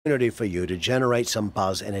opportunity for you to generate some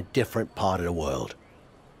buzz in a different part of the world.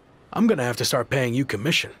 I'm gonna have to start paying you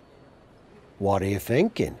commission. What are you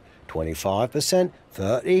thinking? 25%,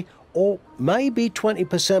 30%, or maybe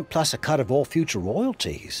 20% plus a cut of all future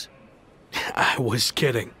royalties? I was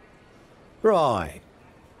kidding. Right.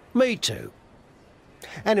 Me too.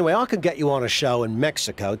 Anyway, I can get you on a show in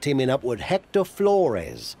Mexico teaming up with Hector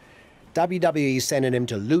Flores. WWE sending him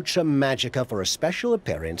to Lucha Magica for a special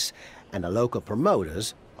appearance, and the local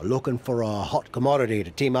promoters are looking for a hot commodity to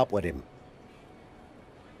team up with him.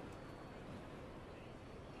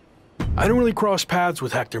 I didn't really cross paths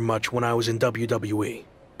with Hector much when I was in WWE,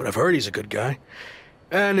 but I've heard he's a good guy.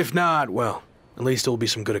 And if not, well, at least it'll be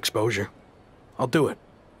some good exposure. I'll do it.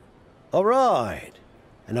 All right.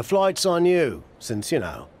 And the flight's on you, since, you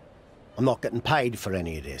know, I'm not getting paid for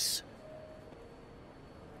any of this.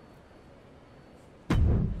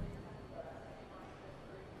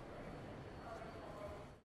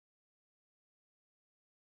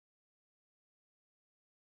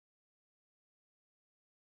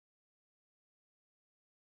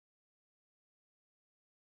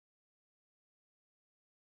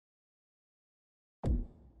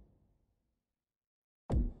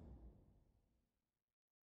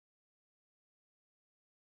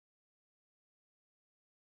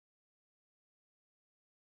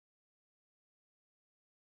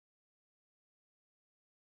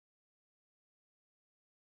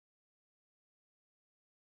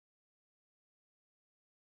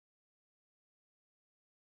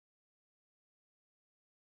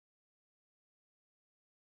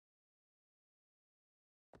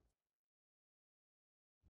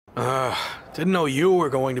 Didn't know you were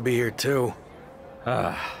going to be here too.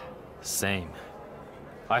 Same.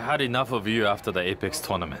 I had enough of you after the Apex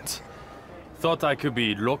tournament. Thought I could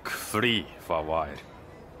be look-free for a while.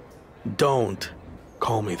 Don't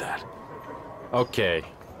call me that. Okay.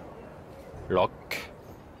 Look.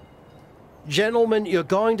 Gentlemen, you're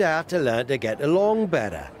going to have to learn to get along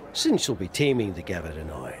better, since you'll be teaming together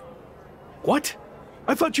tonight. What?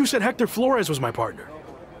 I thought you said Hector Flores was my partner.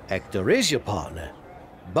 Hector is your partner.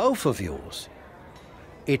 Both of yours.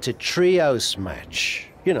 It's a trios match.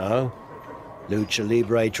 You know, Lucha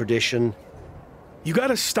Libre tradition. You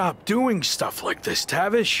gotta stop doing stuff like this,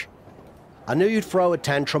 Tavish. I knew you'd throw a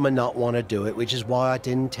tantrum and not want to do it, which is why I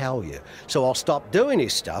didn't tell you. So I'll stop doing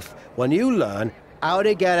this stuff when you learn how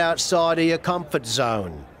to get outside of your comfort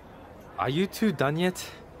zone. Are you two done yet?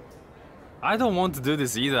 I don't want to do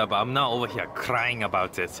this either, but I'm not over here crying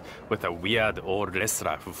about it with a weird old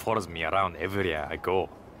wrestler who follows me around everywhere I go.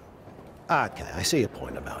 Okay, I see your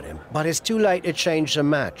point about him. But it's too late to change the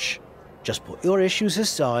match. Just put your issues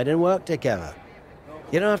aside and work together.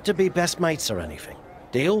 You don't have to be best mates or anything.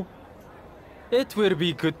 Deal? It will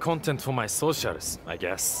be good content for my socials, I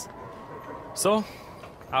guess. So,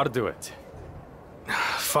 I'll do it.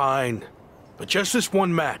 Fine. But just this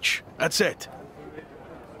one match. That's it.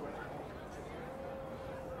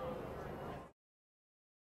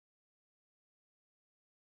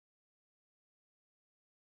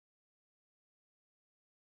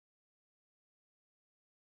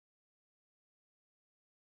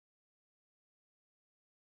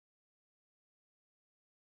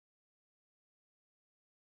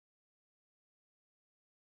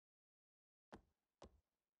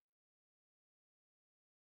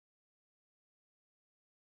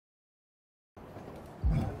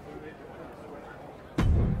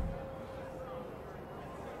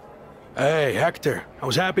 Hey, Hector. I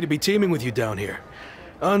was happy to be teaming with you down here.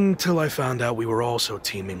 Until I found out we were also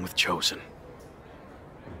teaming with Chosen.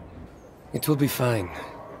 It will be fine.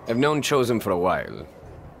 I've known Chosen for a while.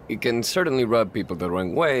 He can certainly rub people the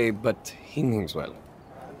wrong way, but he means well.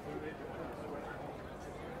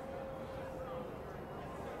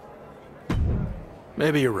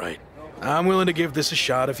 Maybe you're right. I'm willing to give this a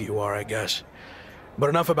shot if you are, I guess. But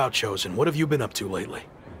enough about Chosen. What have you been up to lately?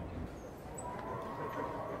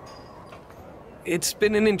 It's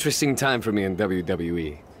been an interesting time for me in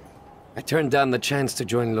WWE. I turned down the chance to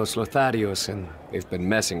join Los Lotharios, and they've been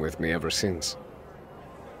messing with me ever since.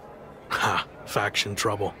 Ha, faction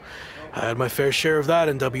trouble. I had my fair share of that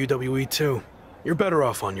in WWE too. You're better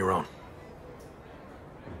off on your own.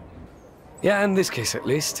 Yeah, in this case at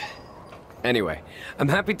least. Anyway, I'm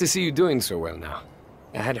happy to see you doing so well now.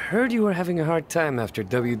 I had heard you were having a hard time after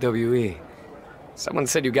WWE. Someone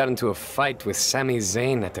said you got into a fight with Sami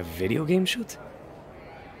Zayn at a video game shoot?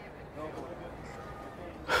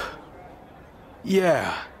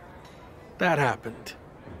 Yeah, that happened.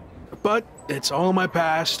 But it's all in my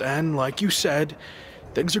past, and like you said,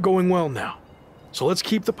 things are going well now. So let's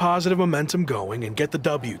keep the positive momentum going and get the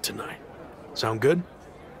W tonight. Sound good?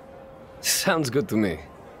 Sounds good to me.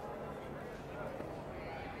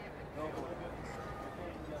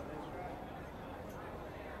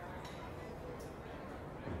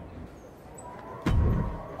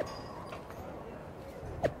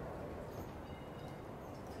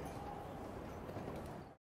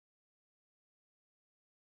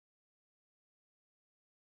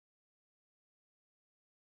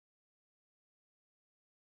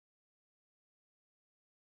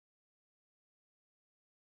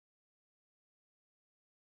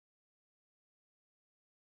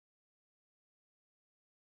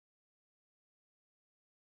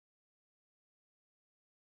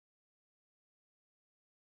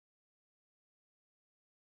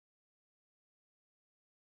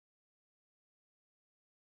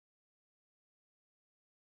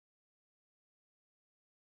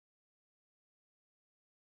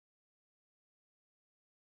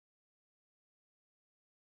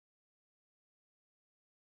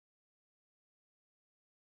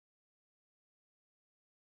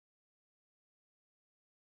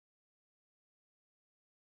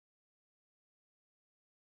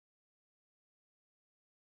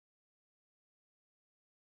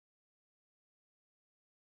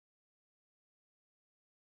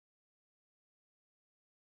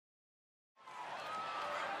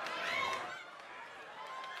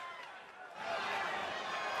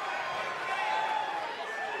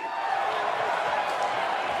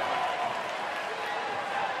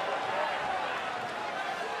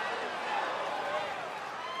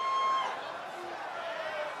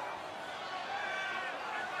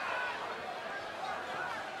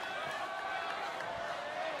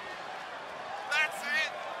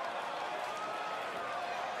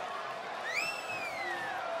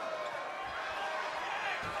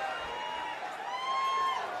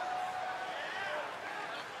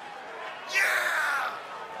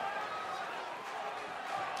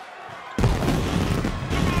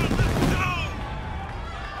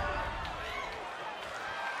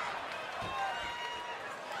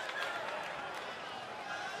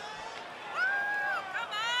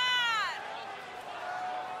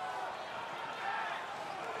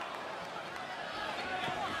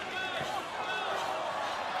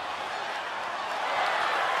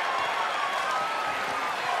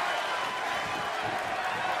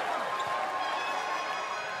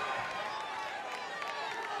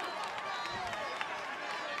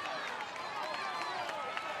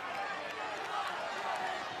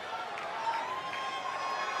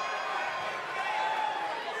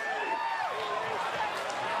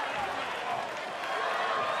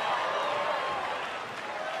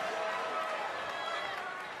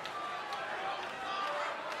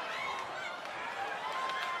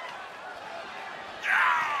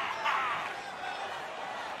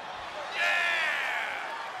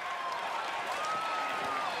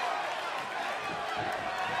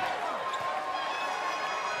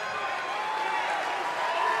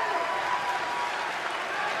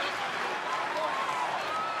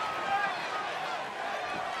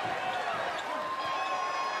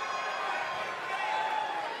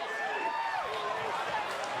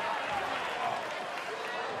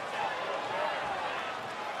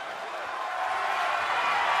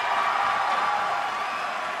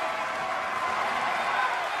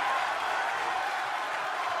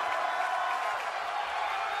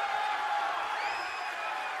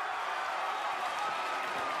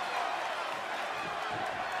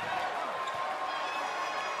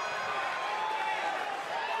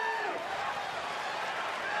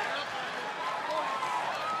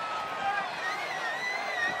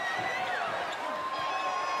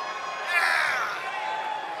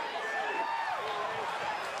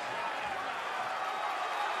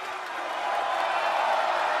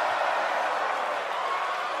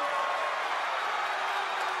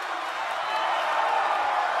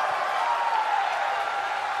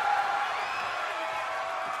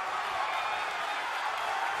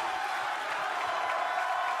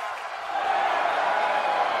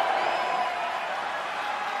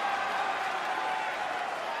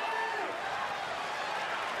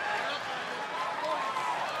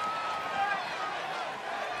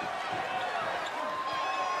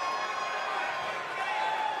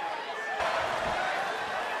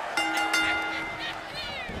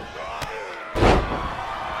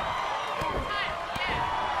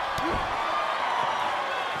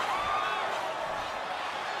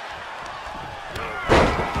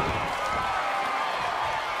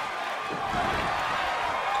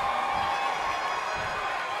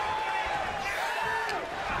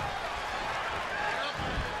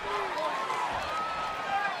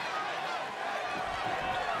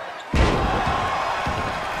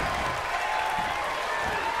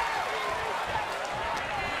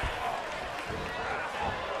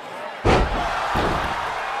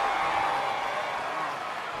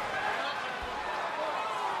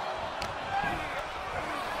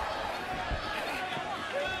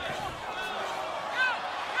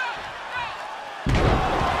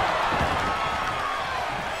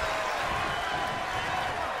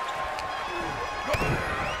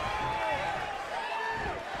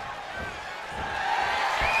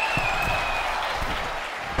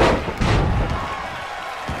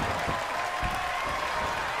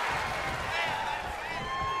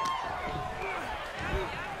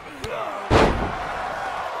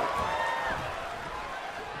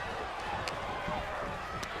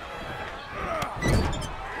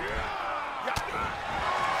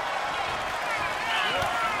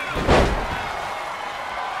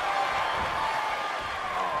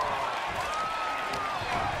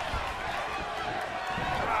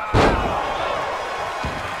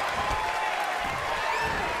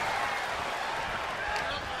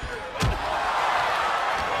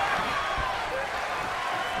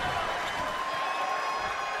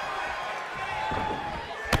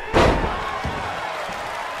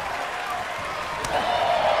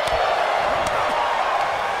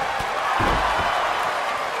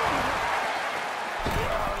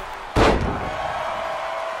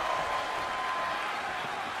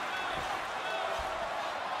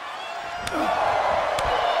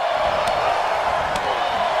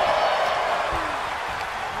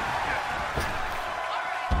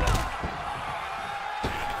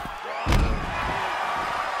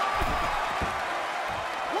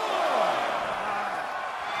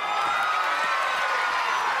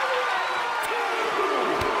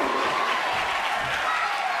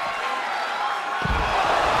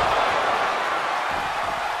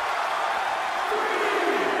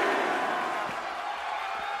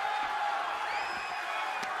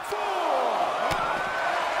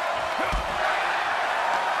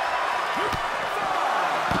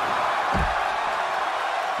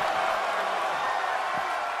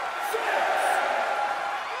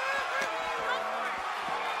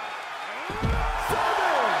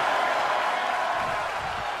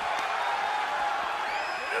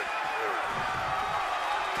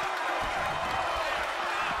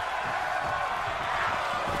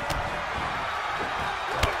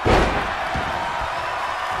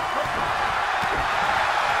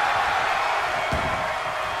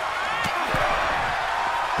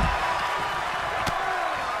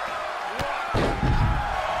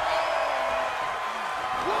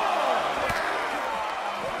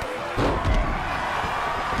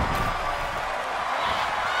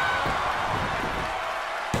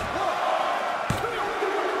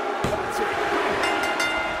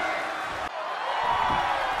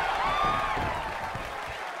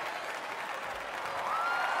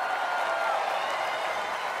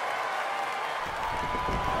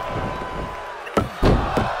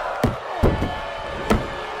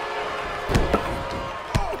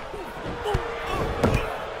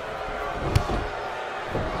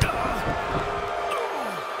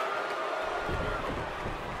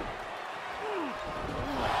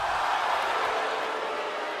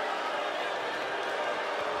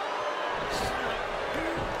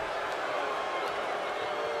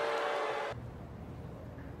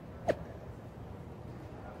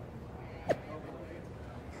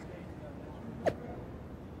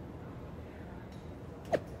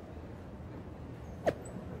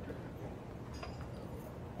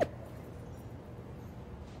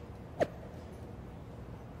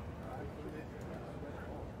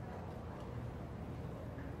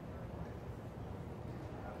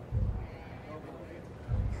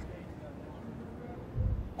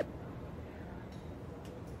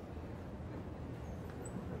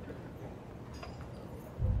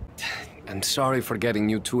 I'm sorry for getting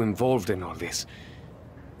you too involved in all this.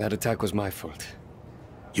 That attack was my fault.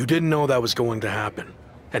 You didn't know that was going to happen.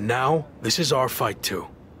 And now, this is our fight too.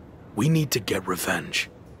 We need to get revenge.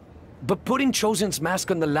 But putting Chosen's mask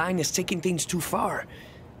on the line is taking things too far.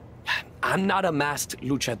 I'm not a masked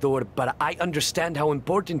luchador, but I understand how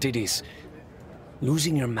important it is.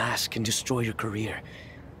 Losing your mask can destroy your career.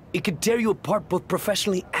 It could tear you apart both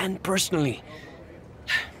professionally and personally.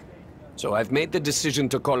 So I've made the decision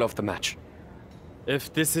to call off the match.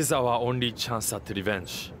 If this is our only chance at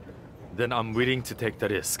revenge, then I'm willing to take the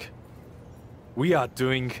risk. We are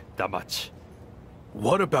doing the match.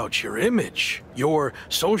 What about your image? Your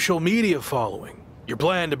social media following? Your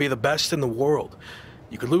plan to be the best in the world?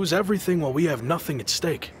 You could lose everything while we have nothing at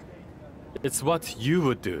stake. It's what you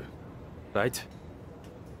would do, right?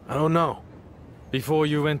 I don't know. Before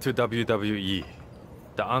you went to WWE,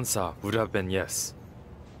 the answer would have been yes.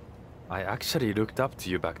 I actually looked up to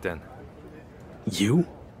you back then. You?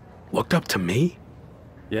 Looked up to me?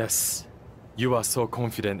 Yes, you are so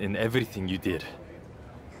confident in everything you did.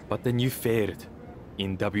 But then you failed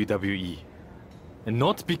in WWE. And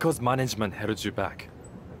not because management held you back.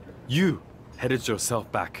 You held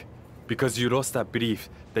yourself back because you lost that belief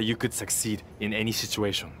that you could succeed in any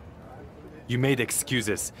situation. You made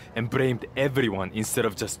excuses and blamed everyone instead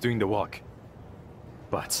of just doing the work.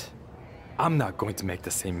 But I'm not going to make the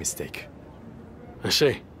same mistake. I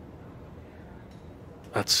see.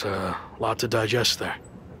 That's a lot to digest there.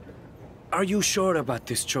 Are you sure about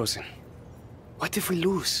this, Chosen? What if we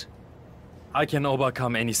lose? I can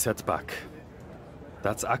overcome any setback.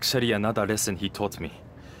 That's actually another lesson he taught me.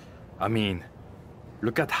 I mean,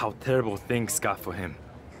 look at how terrible things got for him.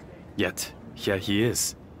 Yet, here he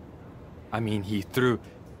is. I mean, he threw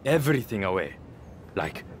everything away.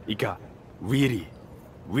 Like, it got really,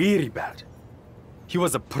 really bad. He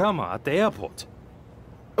was a plumber at the airport.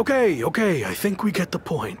 Okay, I think we get the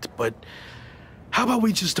point, but how about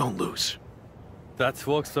we just don't lose? That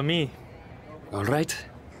works for me. All right.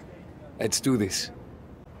 Let's do this.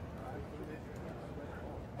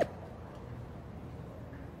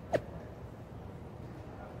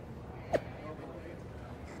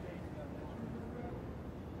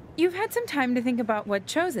 You've had some time to think about what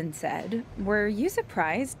Chosen said. Were you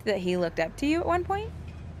surprised that he looked up to you at one point?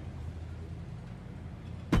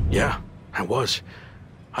 Yeah, I was.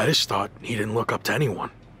 I just thought he didn't look up to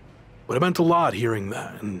anyone. But it meant a lot hearing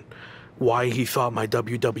that, and why he thought my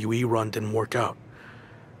WWE run didn't work out.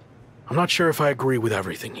 I'm not sure if I agree with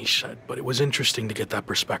everything he said, but it was interesting to get that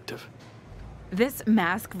perspective. This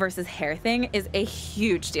mask versus hair thing is a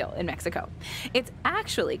huge deal in Mexico. It's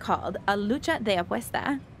actually called a lucha de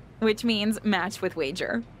apuesta, which means match with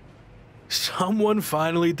wager. Someone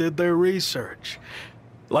finally did their research.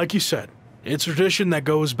 Like you said, it's a tradition that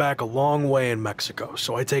goes back a long way in Mexico,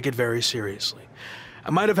 so I take it very seriously. I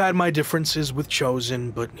might have had my differences with Chosen,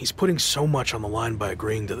 but he's putting so much on the line by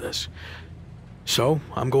agreeing to this. So,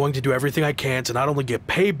 I'm going to do everything I can to not only get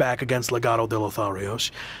payback against Legado de Lotharios,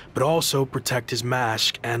 but also protect his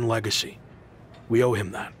mask and legacy. We owe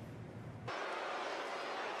him that.